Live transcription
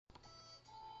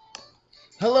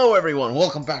Hello everyone,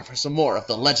 welcome back for some more of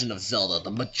The Legend of Zelda, the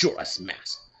Majora's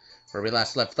Mask. Where we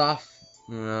last left off,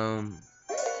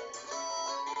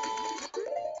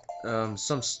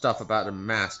 some stuff about a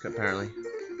mask, apparently.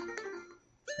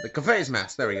 The Kafei's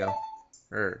mask, there we go.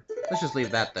 Let's just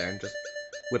leave that there and just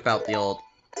whip out the old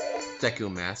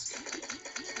Deku mask.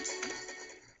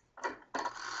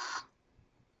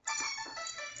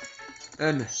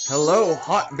 And hello,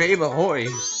 hot babe ahoy!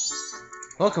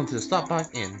 Welcome to the Stop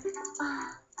Back Inn.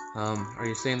 Are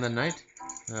you staying the night?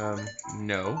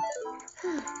 No.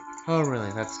 Oh,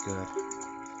 really? That's good.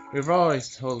 We've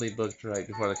always totally booked right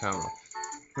before the carnival.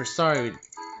 We're sorry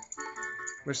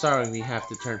we have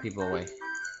to turn people away.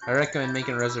 I recommend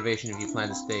making a reservation if you plan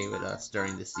to stay with us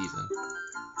during this season.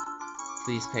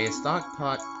 Please pay the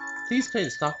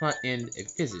Stockpot Inn a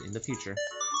visit in the future.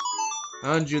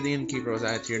 Anju, the innkeeper, was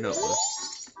added to your notebook.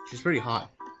 She's pretty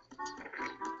hot.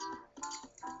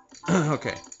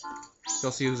 Okay. Go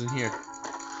see who's in here.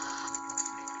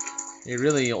 A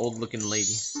really old-looking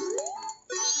lady.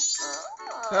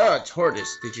 Ah,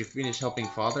 Tortoise. Did you finish helping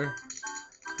Father?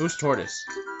 Who's Tortoise?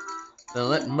 Then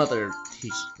let Mother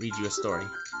read you a story.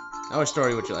 Now, what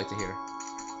story would you like to hear?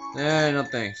 No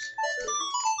thanks.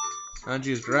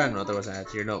 Anju's grandmother was added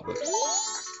to your notebook.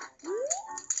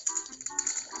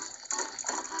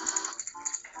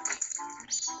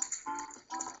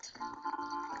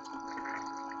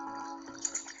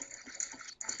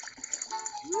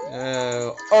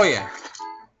 Oh yeah.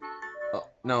 Oh,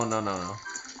 no.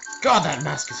 God, that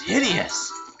mask is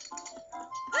hideous!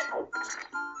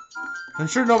 I'm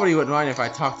sure nobody would mind if I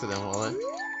talked to them, will it?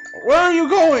 Where are you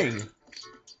going?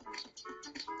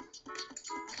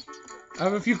 I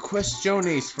have a few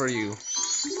questiones for you.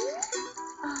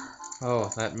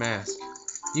 Oh, that mask.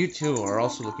 You too are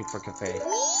also looking for Kafei.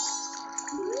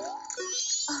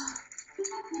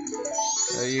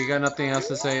 You got nothing else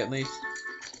to say, at least?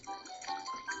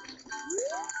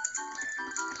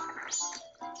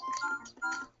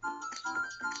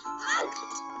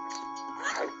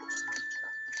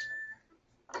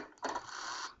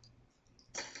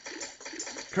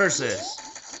 Curses!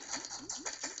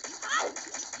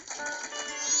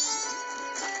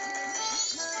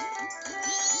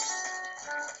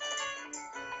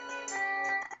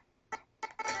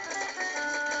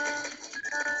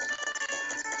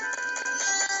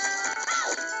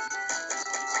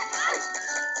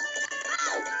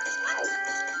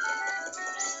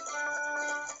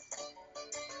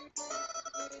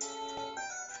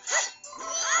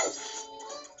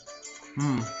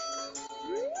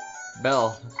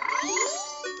 Bell.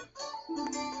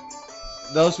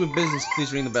 Those with business,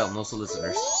 please ring the bell. No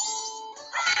solicitors.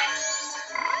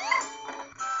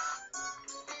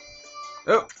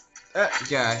 Oh, that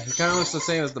guy. He kind of looks the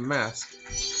same as the mask.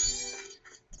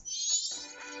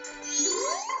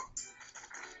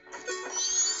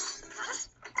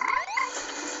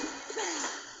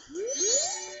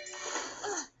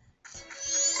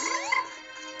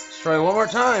 Let's try one more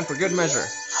time for good measure.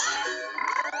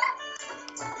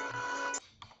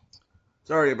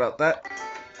 Sorry about that.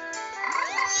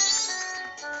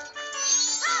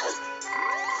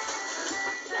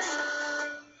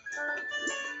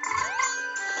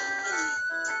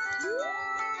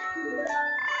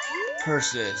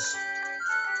 Curses.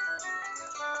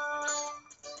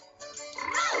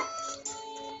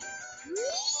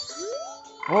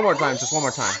 One more time, just one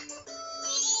more time.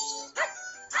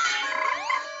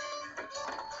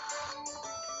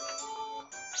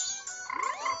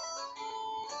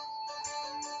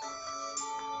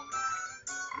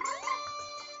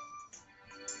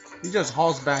 He just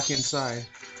hauls back inside.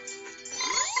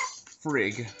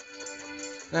 Frig.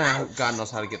 Ah, God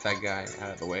knows how to get that guy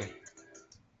out of the way.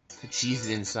 To cheese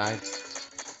it inside.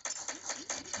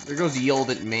 There goes the old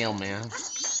mailman.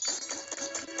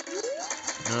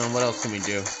 What else can we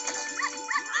do?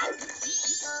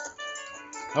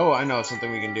 Oh, I know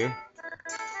something we can do.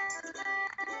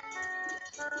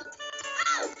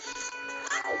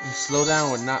 And slow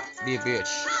down would not be a bitch.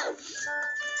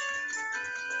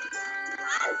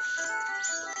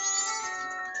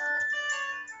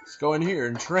 Let's go in here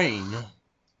and train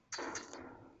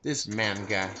this man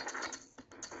guy.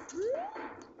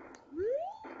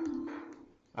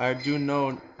 I do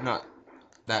know not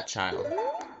that child.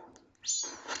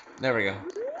 There we go.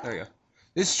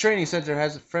 This training center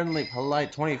has a friendly,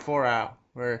 polite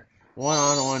 24-hour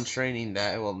one-on-one training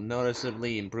that will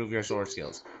noticeably improve your sword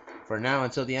skills. For now,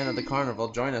 until the end of the carnival,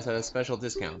 join us at a special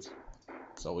discount.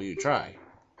 So will you try?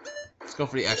 Let's go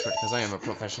for the expert, because I am a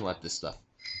professional at this stuff.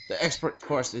 The expert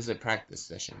course is a practice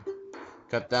session.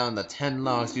 Cut down the 10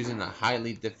 logs using the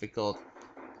highly difficult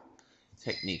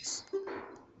techniques.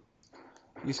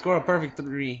 You score a perfect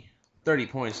 30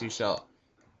 points, you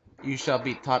shall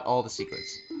be taught all the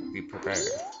secrets. Be prepared.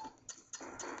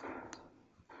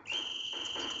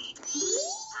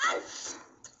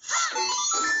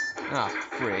 Ah,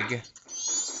 frig.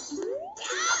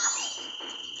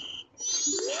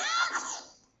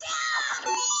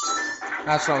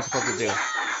 That's what I was supposed to do.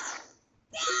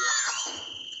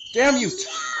 Damn you!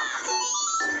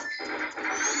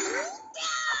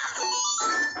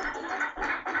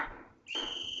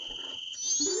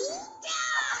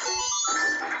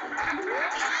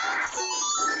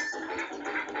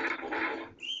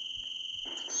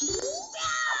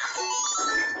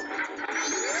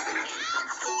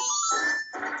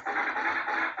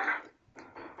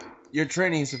 Your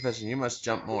training is sufficient. You must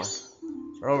jump more. Start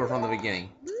over from the beginning.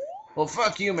 Well,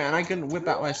 fuck you, man. I couldn't whip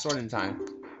out my sword in time.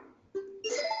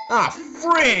 Ah,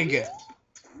 frig!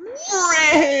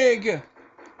 Frig!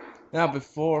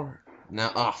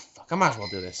 Ah, fuck. I might as well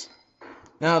do this.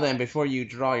 Now then, before you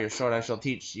draw your sword, I shall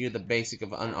teach you the basic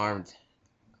of unarmed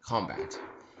combat.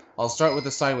 I'll start with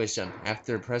a sideways jump.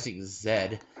 After pressing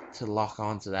Z to lock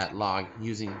onto that log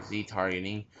using Z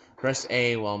targeting, press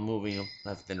A while moving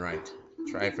left and right.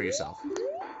 Try it for yourself.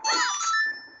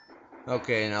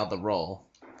 Okay, now the roll.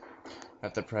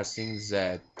 After pressing Z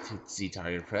to Z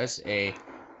target, press A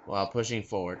while pushing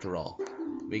forward to roll.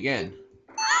 Begin.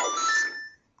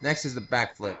 Next is the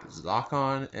backflip. Lock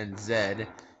on and Z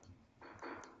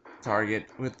target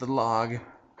with the log.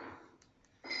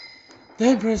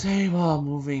 Then press A while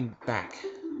moving back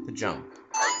to jump.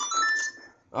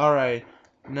 Alright,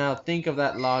 now think of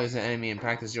that log as an enemy and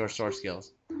practice your sword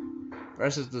skills.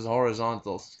 Versus the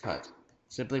horizontal cut.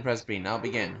 Simply press B. Now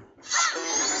begin.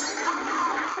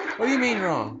 What do you mean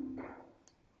wrong?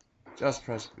 Just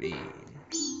press B.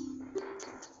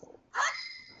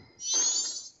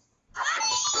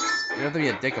 You have to be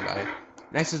a dick about it.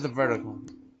 Next is the vertical.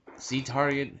 C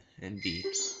target and D.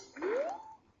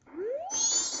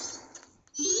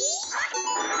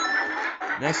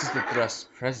 Next is the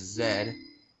thrust. Press Z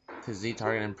to Z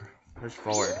target and push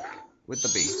forward with the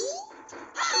B.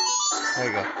 There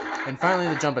you go. And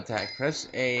finally the jump attack. Press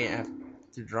A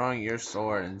after drawing your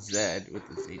sword and Z with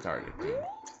the Z target.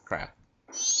 Crap.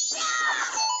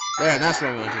 There, that's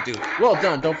what we want to do. Well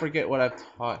done. Don't forget what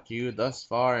I've taught you thus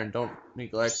far, and don't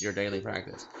neglect your daily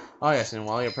practice. Oh yes, and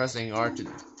while you're pressing R you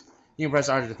can press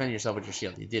R to defend yourself with your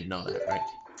shield. You did know that, right?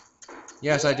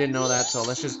 Yes, I did know that, so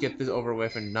let's just get this over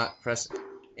with and not press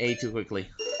A too quickly.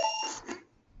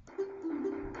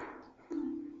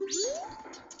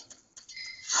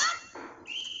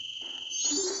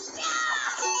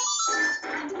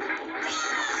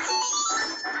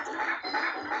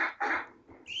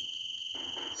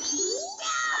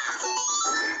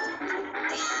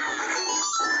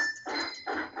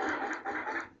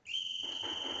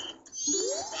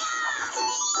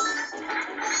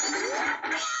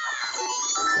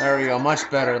 There we go, much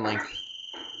better, Link.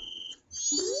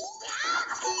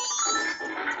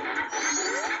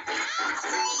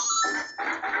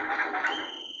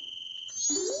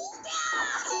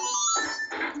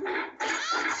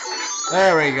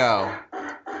 There we go.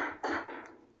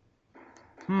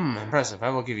 Impressive. I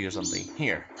will give you something.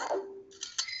 Here.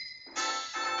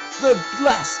 The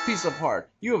last piece of heart.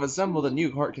 You have assembled a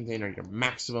new heart container. Your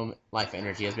maximum life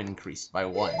energy has been increased by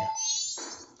 1.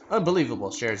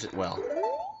 Unbelievable. Shares it well.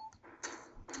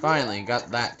 Finally,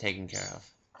 got that taken care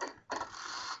of.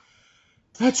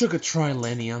 That took a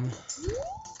trilenium.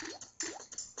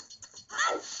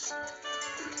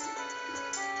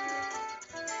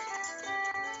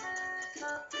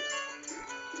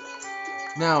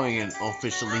 Now we can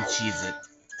officially cheese it.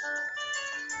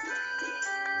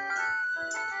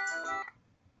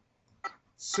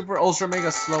 Super Ultra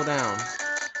Mega slow down.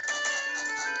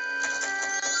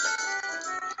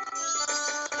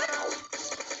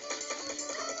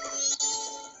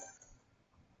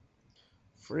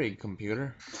 Frig,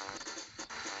 computer.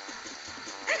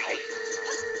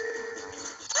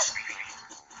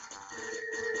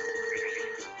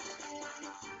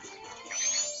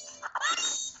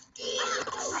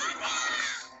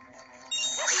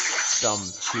 Dumb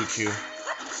choo-choo.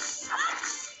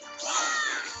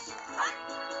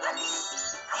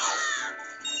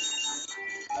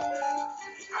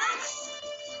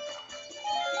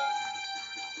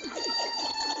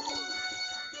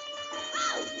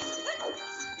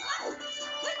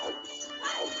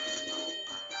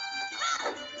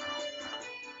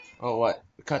 Oh, what?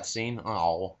 A cutscene?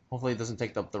 Oh, hopefully it doesn't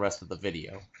take up the rest of the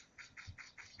video.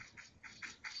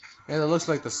 Yeah, that looks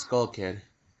like the Skull Kid.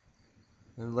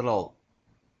 The little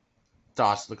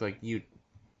dots look like you,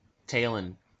 Tail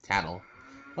and Tattle.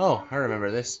 Oh, I remember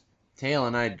this. Tail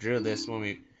and I drew this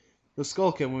the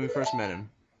Skull Kid when we first met him.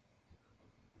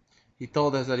 He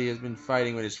told us that he has been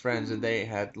fighting with his friends and they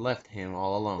had left him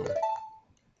all alone.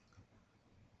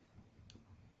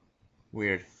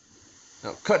 Weird.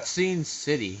 Now, Cutscene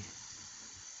City.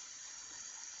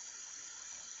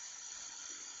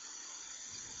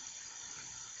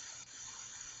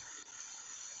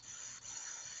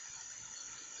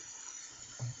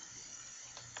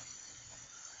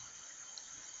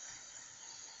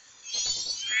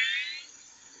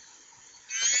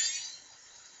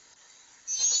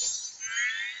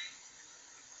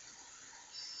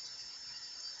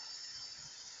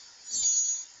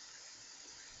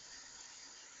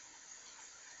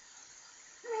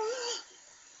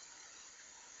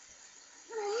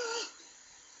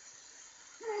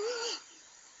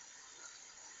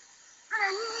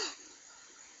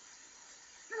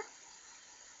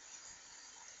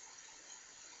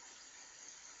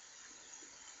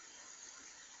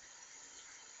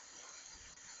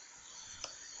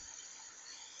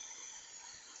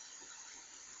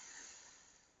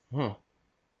 Huh.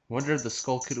 Wonder if the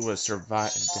Skull Kid would have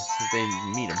survived if they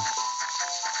meet him.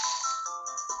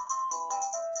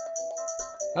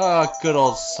 Ah, good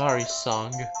old sorry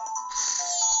song.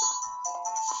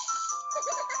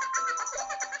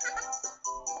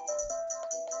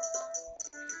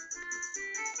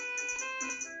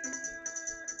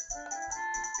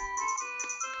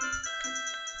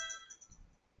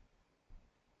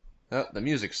 Oh, the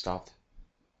music stopped.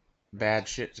 Bad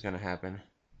shit's gonna happen.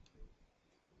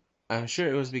 I'm sure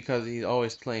it was because he's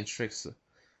always playing tricks,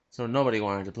 so nobody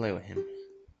wanted to play with him.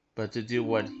 But to do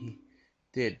what he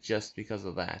did just because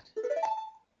of that.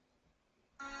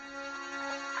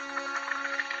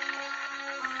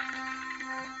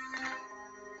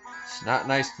 It's not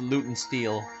nice to loot and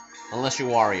steal, unless you're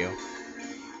Wario.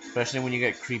 Especially when you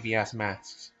get creepy ass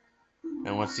masks.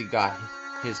 And once he got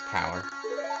his power.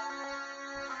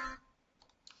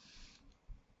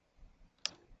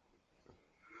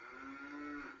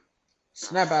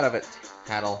 Snap out of it,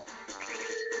 Tattle.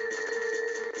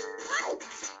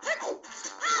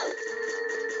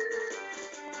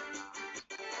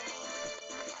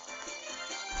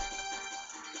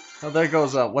 Oh, there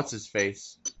goes, what's his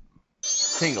face?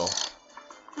 Tingle.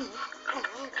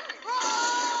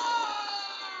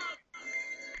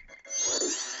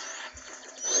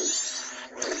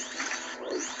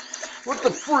 What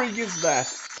the freak is that?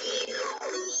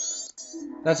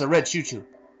 That's a red choo-choo.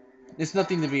 It's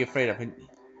nothing to be afraid of.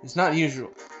 It's not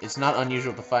usual. It's not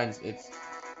unusual to find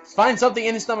something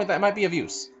in his stomach that might be of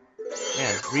use.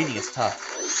 Man, reading is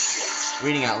tough.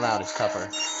 Reading out loud is tougher.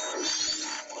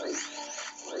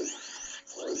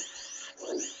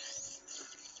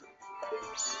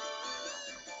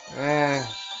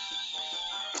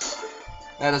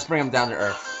 Let's bring him down to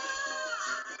earth.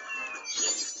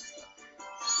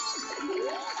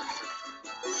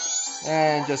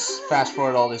 And just fast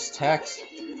forward all this text.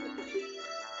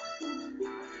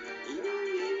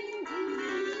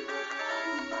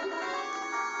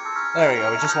 There we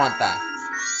go, we just want that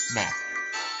map.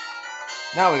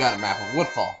 Now we got a map of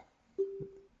Woodfall.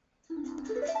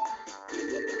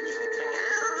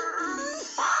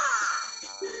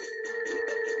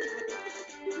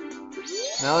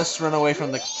 Now let's run away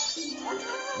from the...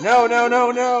 No, no,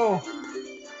 no, no!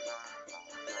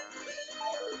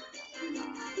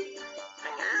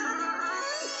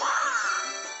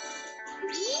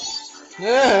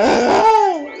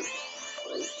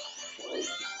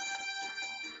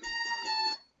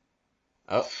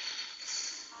 Oh.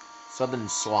 Southern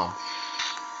Swamp.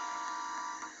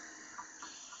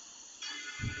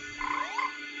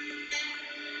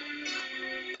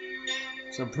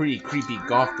 Some pretty creepy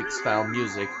gothic style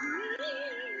music.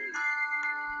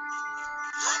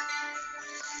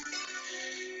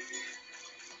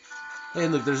 Hey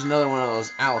look, there's another one of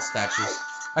those owl statues.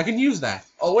 I can use that.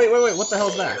 Oh wait, what the hell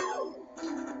is that?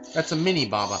 That's a mini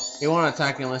Baba. It won't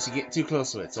attack you unless you get too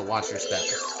close to it, so watch your step.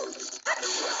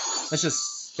 Let's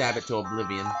just stab it to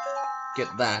oblivion. Get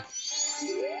that.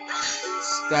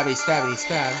 Stabby, stabby,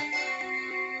 stab.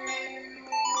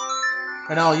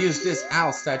 And I'll use this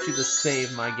owl statue to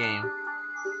save my game.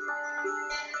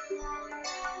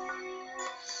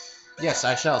 Yes,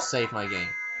 I shall save my game.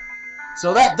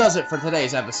 So that does it for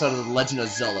today's episode of The Legend of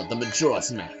Zelda, the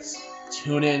Majora's Mask.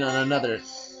 Tune in on another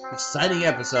exciting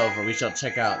episode where we shall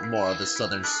check out more of the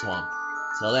Southern Swamp.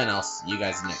 Till then, I'll see you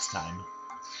guys next time.